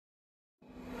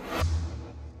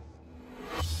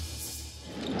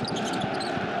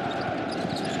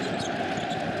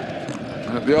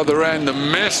At the other end, the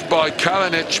miss by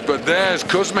Kalinic, but there's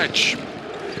Kuzmic.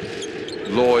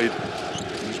 Lloyd,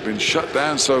 who's been shut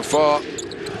down so far.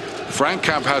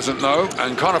 Frankamp hasn't, though,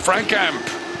 and Conner Frankamp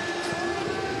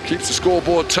keeps the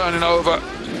scoreboard turning over.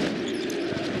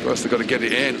 First, they've got to get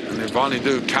it in, and they finally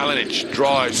do. Kalinic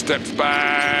drives, steps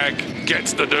back,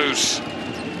 gets the deuce.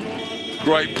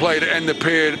 Great play to end the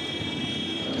period.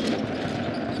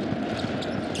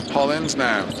 Hollins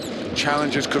now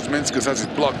challenges Kuzmic, has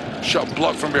his shot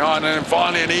blocked from behind, and then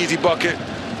finally an easy bucket.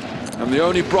 And the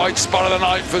only bright spot of the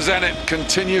night for Zenit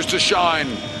continues to shine.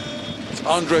 It's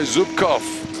Andrei Zubkov.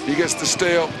 He gets the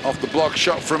steal off the block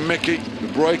shot from Mickey. The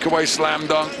breakaway slam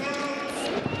dunk.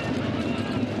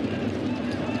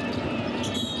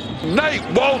 Nate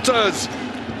Wolters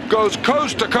goes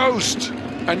coast to coast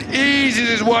and eases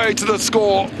his way to the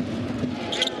score.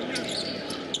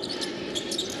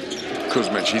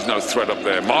 Kuzmic, he's no threat up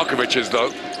there. Markovic is,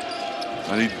 though.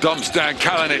 And he dumps down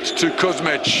Kalinic to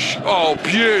Kuzmic. Oh,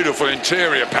 beautiful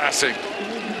interior passing.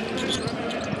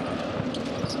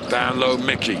 Down low,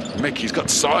 Mickey. Mickey's got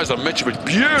size on Mitrovic.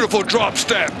 Beautiful drop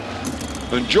step.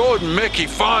 And Jordan Mickey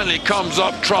finally comes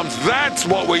up trumps. That's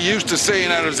what we're used to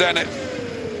seeing out of Zenit.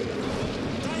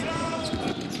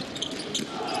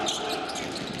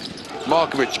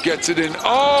 Markovic gets it in.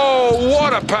 Oh,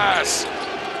 what a pass!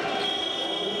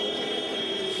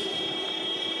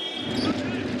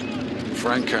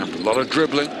 Frankamp, a lot of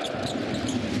dribbling,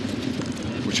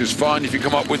 which is fine if you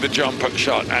come up with the jump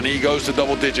shot, and he goes to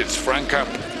double digits. Frankamp.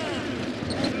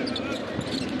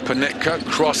 Panitka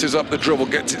crosses up the dribble,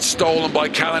 gets it stolen by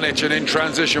Kalinic, and in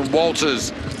transition,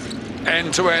 Wolters.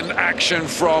 End-to-end action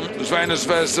from Crvena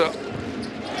Zvezda.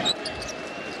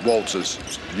 Wolters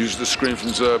uses the screen from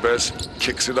Zerbes,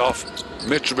 kicks it off.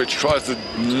 Mitrovic tries to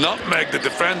nutmeg the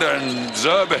defender, and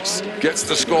Zerbes gets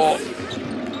the score.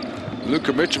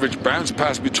 Luka Mitrovic bounce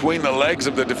pass between the legs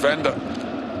of the defender.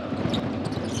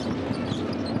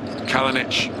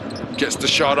 Kalinic gets the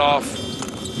shot off,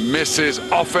 misses,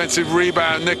 offensive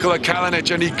rebound, Nikola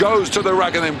Kalinic, and he goes to the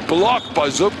rack and then blocked by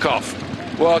Zubkov.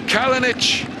 Well,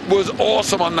 Kalinic was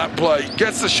awesome on that play.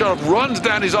 Gets the shot, runs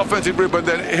down his offensive rebound,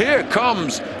 then here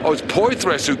comes, oh, it's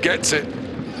Poitras who gets it.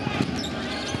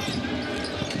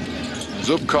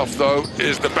 Zubkov, though,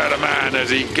 is the better man as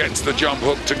he gets the jump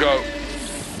hook to go.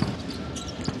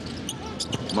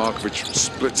 Markovic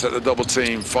splits at the double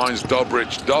team, finds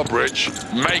Dobric. Dobric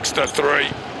makes the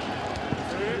three.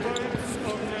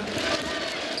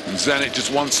 And Zenit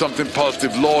just wants something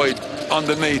positive. Lloyd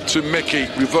underneath to Mickey.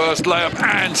 Reverse layup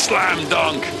and slam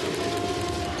dunk.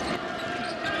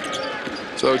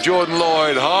 So Jordan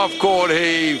Lloyd, half-court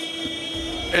heave.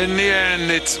 In the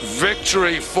end, it's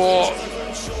victory for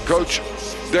Coach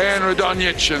Dejan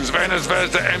Radonjic and Crvena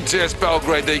Zvezda MTS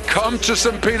Belgrade. They come to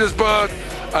St Petersburg,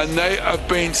 and they have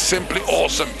been simply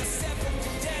awesome.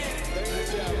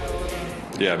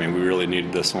 Yeah, I mean, we really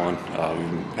needed this one.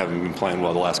 We haven't been playing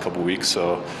well the last couple of weeks,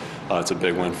 so it's a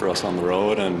big win for us on the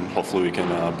road, and hopefully we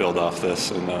can build off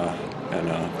this and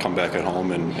come back at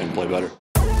home and play better.